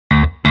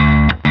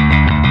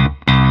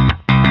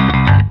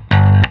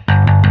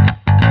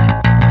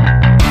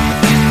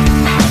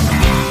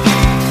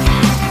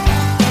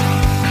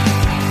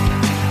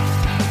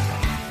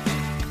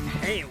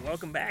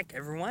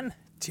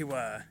to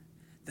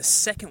the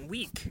second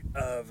week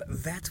of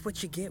That's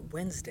What You Get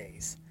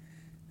Wednesdays.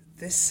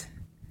 This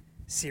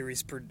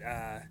series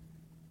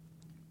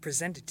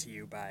presented to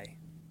you by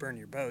Burn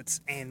Your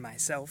Boats and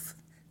myself,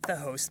 the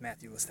host,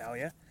 Matthew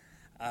Lastalia.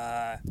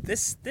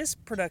 This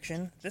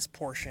production, this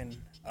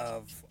portion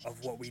of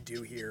what we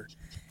do here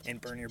in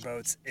Burn Your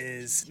Boats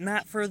is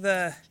not for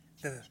the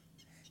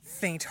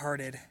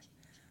faint-hearted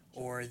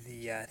or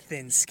the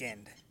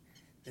thin-skinned.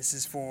 This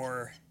is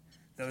for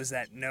those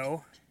that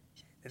know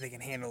that they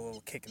can handle a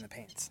little kick in the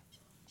pants.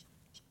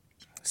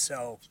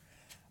 So,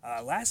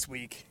 last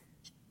week,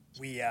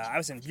 I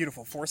was in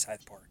beautiful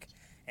Forsyth Park,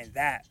 and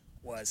that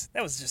was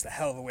just a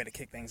hell of a way to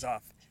kick things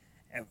off.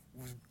 It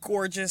was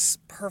gorgeous,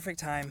 perfect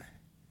time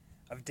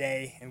of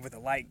day, and with the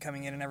light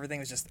coming in and everything,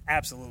 it was just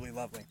absolutely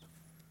lovely.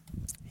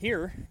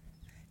 Here,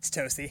 it's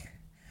toasty.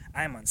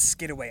 I'm on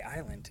Skidaway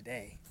Island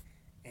today,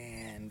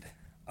 and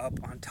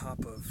up on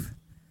top of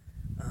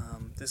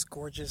this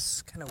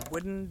gorgeous kind of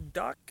wooden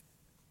dock,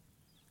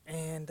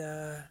 and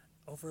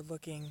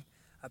overlooking,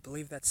 I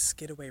believe that's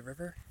Skidaway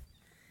River.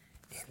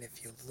 And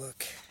if you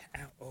look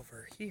out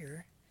over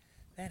here,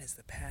 that is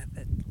the path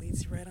that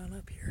leads you right on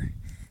up here.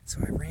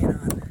 So I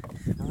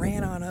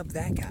ran on up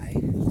that guy,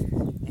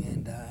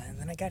 and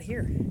then I got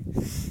here.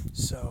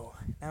 So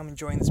now I'm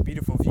enjoying this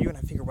beautiful view, and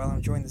I figure while I'm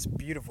enjoying this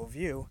beautiful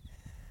view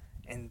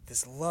and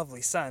this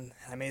lovely sun,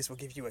 I may as well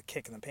give you a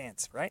kick in the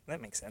pants, right? That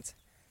makes sense.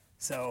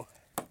 So,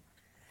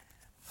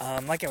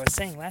 like I was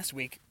saying last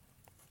week,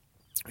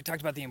 we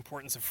talked about the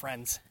importance of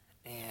friends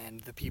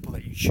and the people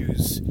that you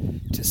choose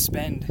to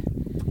spend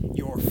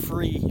your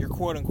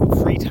quote-unquote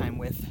free time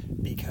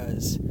with,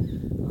 because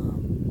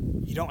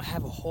you don't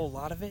have a whole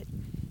lot of it,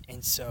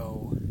 and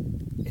so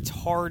it's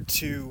hard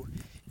to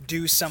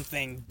do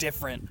something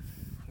different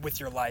with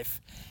your life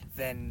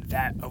than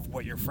that of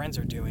what your friends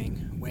are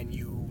doing when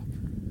you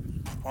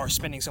are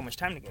spending so much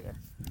time together.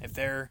 If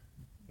they're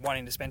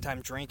wanting to spend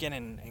time drinking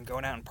and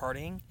going out and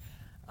partying,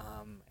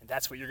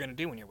 that's what you're going to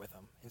do when you're with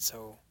them. And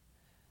so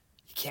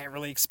you can't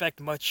really expect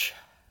much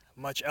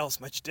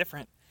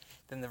different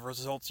than the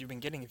results you've been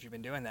getting if you've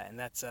been doing that. And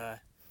that's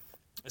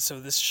so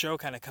this show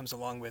kind of comes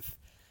along with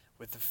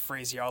the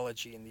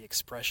phraseology and the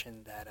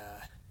expression that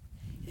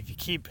if you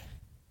keep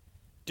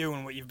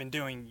doing what you've been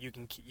doing, you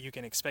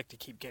can expect to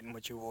keep getting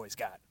what you've always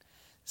got.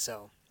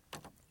 So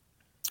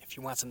if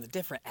you want something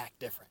different, act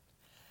different.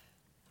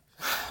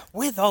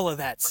 With all of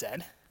that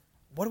said,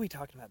 what are we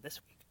talking about this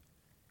week?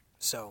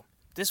 So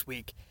this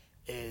week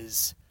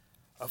is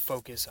a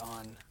focus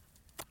on...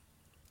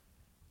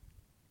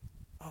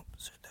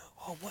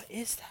 Oh, what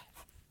is that?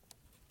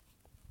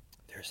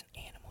 There's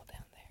an animal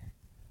down there.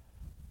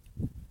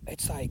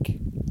 It's like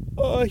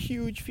a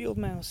huge field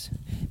mouse.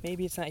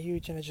 Maybe it's not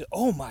huge, and it's just...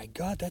 Oh my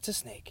god, that's a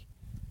snake.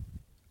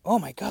 Oh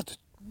my god,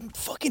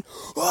 fucking...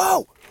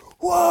 Whoa!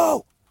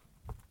 Whoa!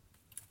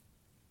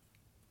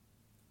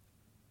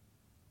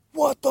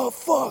 What the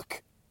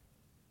fuck?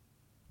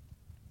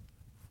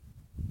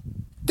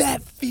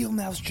 That field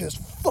mouse just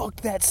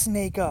fucked that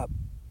snake up.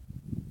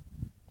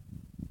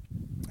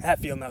 That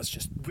field mouse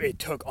it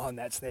took on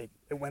that snake.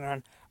 It went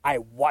on. I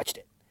watched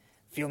it.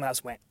 Field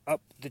mouse went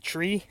up the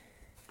tree.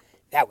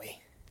 That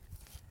way.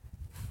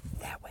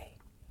 That way.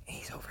 And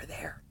he's over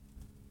there.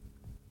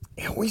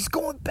 And he's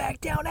going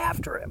back down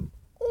after him.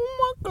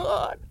 Oh my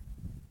god.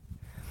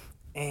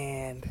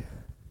 And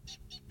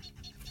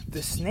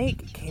the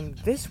snake came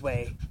this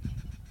way,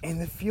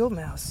 and the field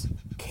mouse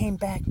came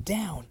back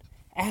down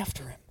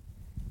after him.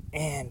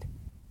 And,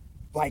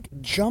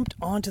 jumped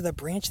onto the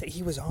branch that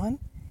he was on,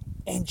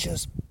 and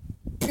just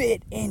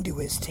bit into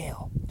his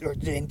tail, or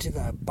into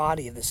the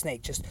body of the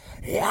snake,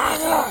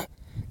 and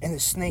the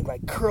snake,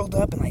 curled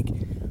up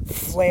and,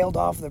 flailed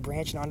off the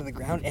branch and onto the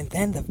ground, and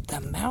then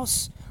the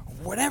mouse,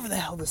 whatever the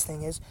hell this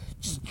thing is,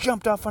 just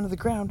jumped off onto the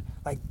ground,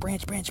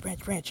 branch,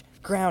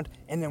 ground,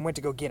 and then went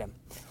to go get him.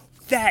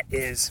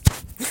 That's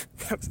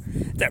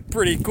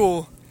pretty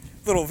cool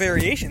little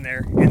variation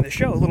there in the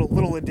show, a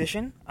little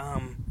addition.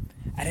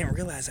 I didn't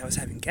realize I was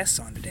having guests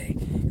on today,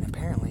 and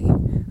apparently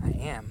I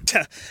am.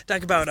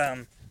 Talk about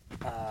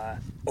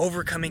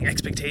overcoming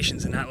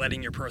expectations and not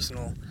letting your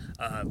personal,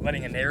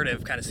 letting a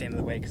narrative kind of stand in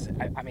the way. Because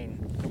I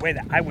mean, the way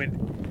that I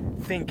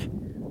would think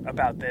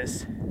about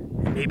this,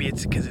 maybe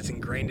it's because it's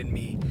ingrained in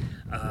me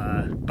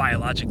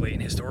biologically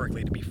and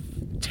historically to be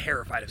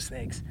terrified of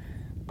snakes.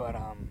 But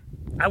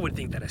I would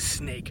think that a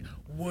snake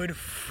would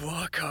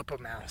fuck up a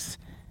mouse,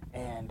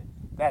 and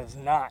that is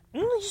not.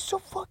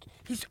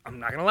 I'm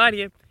not gonna lie to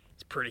you.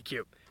 He's pretty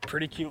cute.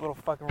 Pretty cute little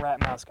fucking rat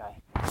mouse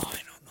guy. Oh,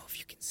 I don't know if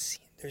you can see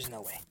him. There's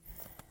no way.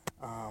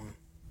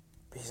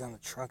 But he's on the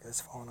trunk of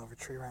this fallen over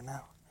tree right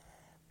now.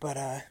 But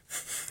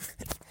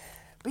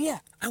yeah,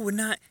 I would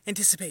not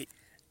anticipate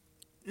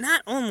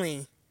not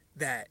only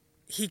that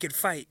he could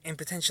fight and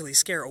potentially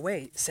scare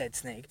away said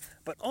snake,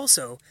 but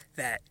also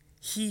that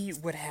he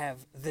would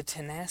have the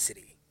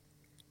tenacity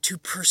to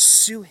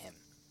pursue him.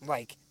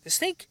 The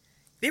snake,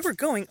 they were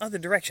going other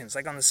directions,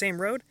 on the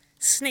same road.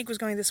 Snake was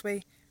going this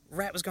way,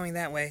 rat was going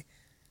that way.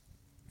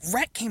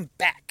 Rat came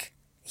back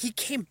He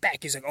came back.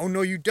 He's like, oh,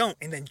 no, you don't.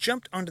 And then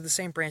jumped onto the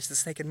same branch the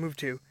snake had moved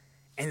to.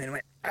 And then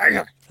went,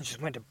 and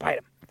just went to bite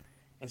him.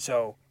 And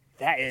so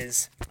that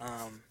is,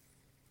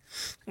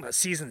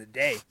 season of the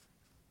day.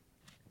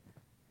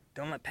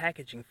 Don't let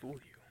packaging fool you.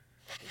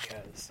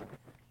 Because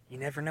you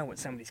never know what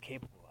somebody's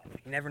capable of.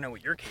 You never know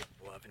what you're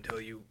capable of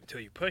until you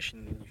push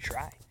and you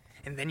try.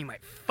 And then you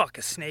might fuck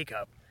a snake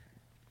up.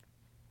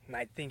 You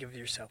might think of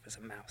yourself as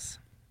a mouse.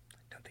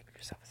 Don't think of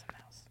yourself as a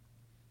mouse.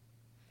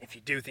 If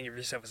you do think of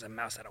yourself as a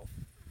mouse, that'll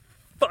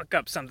fuck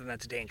up something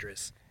that's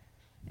dangerous.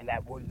 And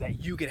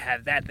that you could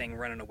have that thing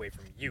running away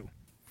from you.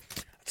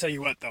 I'll tell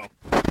you what, though.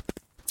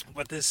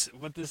 What this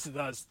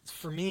does,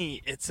 for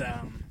me, it's,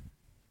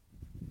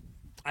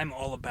 I'm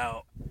all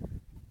about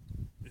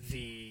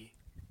the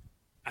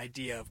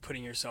idea of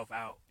putting yourself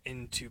out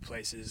into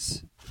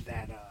places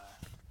that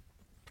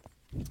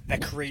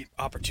create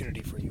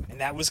opportunity for you. And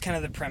that was kind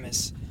of the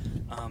premise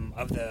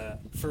of the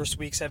first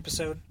week's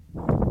episode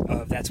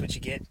of That's What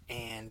You Get.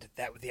 And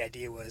the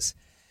idea was,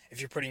 if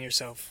you're putting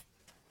yourself,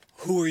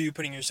 who are you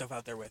putting yourself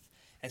out there with?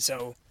 And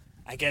so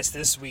I guess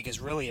this week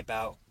is really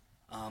about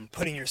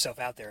putting yourself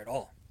out there at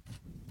all.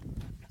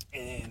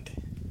 And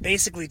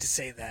basically to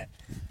say that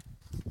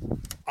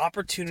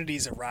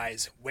opportunities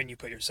arise when you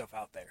put yourself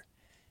out there.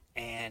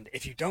 And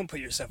if you don't put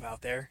yourself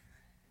out there,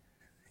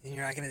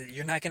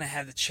 you're not gonna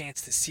have the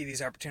chance to see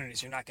these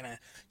opportunities. You're not gonna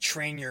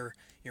train your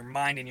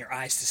mind and your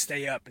eyes to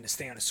stay up and to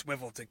stay on a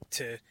swivel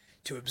to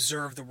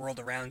observe the world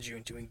around you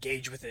and to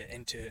engage with it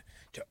and to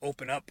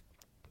open up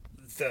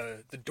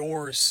the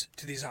doors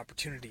to these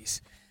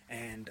opportunities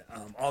and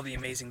all the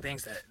amazing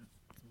things that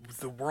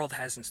the world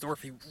has in store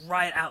for you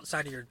right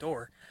outside of your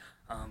door.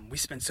 We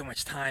spend so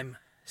much time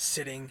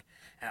sitting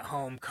at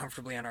home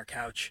comfortably on our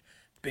couch,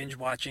 binge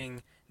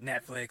watching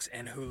Netflix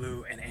and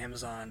Hulu and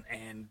Amazon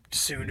and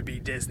soon to be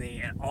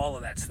Disney and all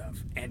of that stuff.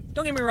 And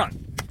don't get me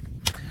wrong,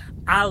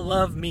 I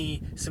love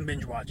me some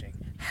binge watching.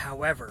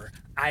 However,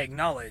 I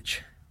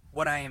acknowledge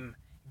what I am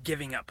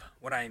giving up,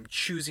 what I am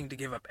choosing to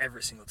give up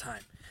every single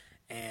time.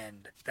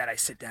 And that I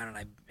sit down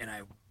and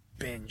I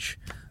binge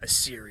a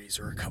series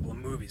or a couple of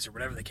movies or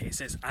whatever the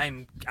case is. I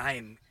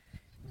am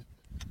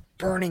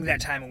burning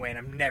that time away and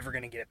I'm never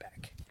going to get it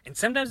back. And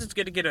sometimes it's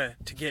good to get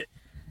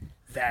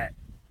that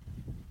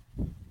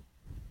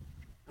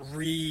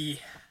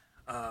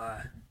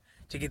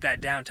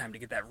downtime, to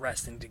get that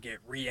rest, and to get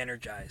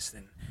re-energized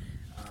and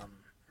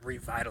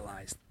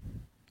revitalized.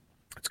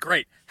 It's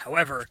great.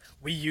 However,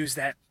 we use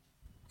that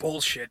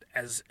bullshit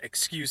as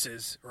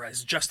excuses or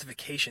as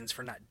justifications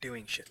for not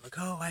doing shit. Like,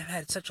 oh, I've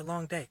had such a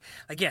long day.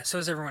 Like, yeah, so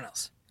is everyone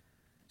else.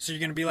 So you're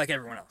going to be like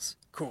everyone else.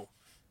 Cool.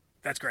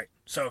 That's great.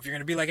 So if you're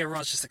going to be like everyone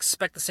else, just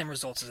expect the same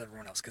results as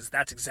everyone else, because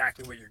that's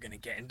exactly what you're going to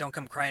get. And don't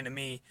come crying to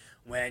me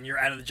when you're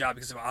out of the job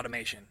because of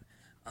automation,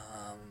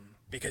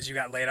 because you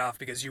got laid off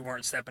because you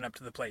weren't stepping up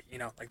to the plate.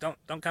 Like,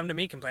 don't come to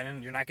me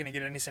complaining. You're not going to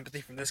get any sympathy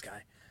from this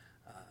guy.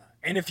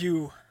 And if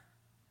you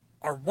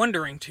are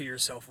wondering to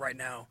yourself right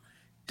now,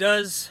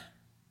 does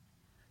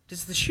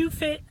the shoe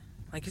fit?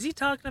 Like, is he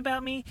talking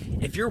about me?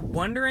 If you're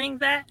wondering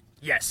that,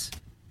 yes,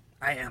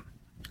 I am.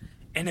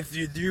 And if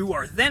you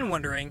are then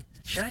wondering,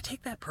 should I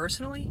take that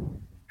personally?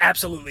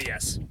 Absolutely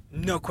yes.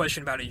 No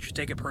question about it. You should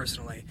take it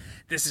personally.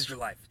 This is your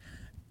life.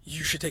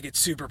 You should take it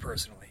super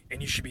personally,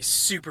 and you should be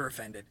super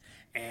offended.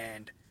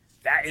 And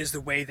that is the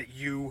way that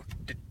you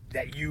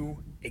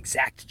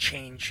exact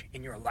change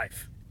in your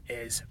life,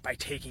 is by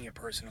taking it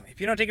personally. If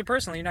you don't take it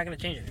personally, you're not going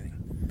to change anything.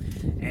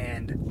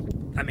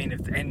 And I mean,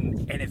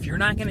 if you're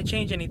not going to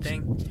change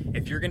anything,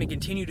 if you're going to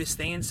continue to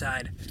stay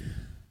inside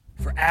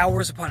for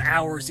hours upon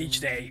hours each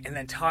day and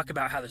then talk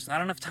about how there's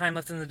not enough time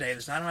left in the day,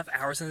 there's not enough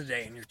hours in the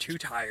day, and you're too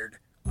tired,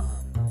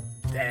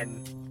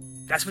 then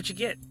that's what you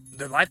get.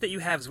 The life that you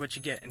have is what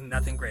you get, and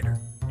nothing greater.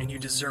 And you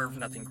deserve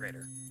nothing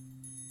greater.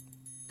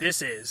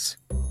 This is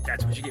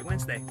That's What You Get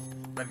Wednesday.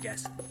 Love you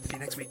guys. See you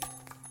next week.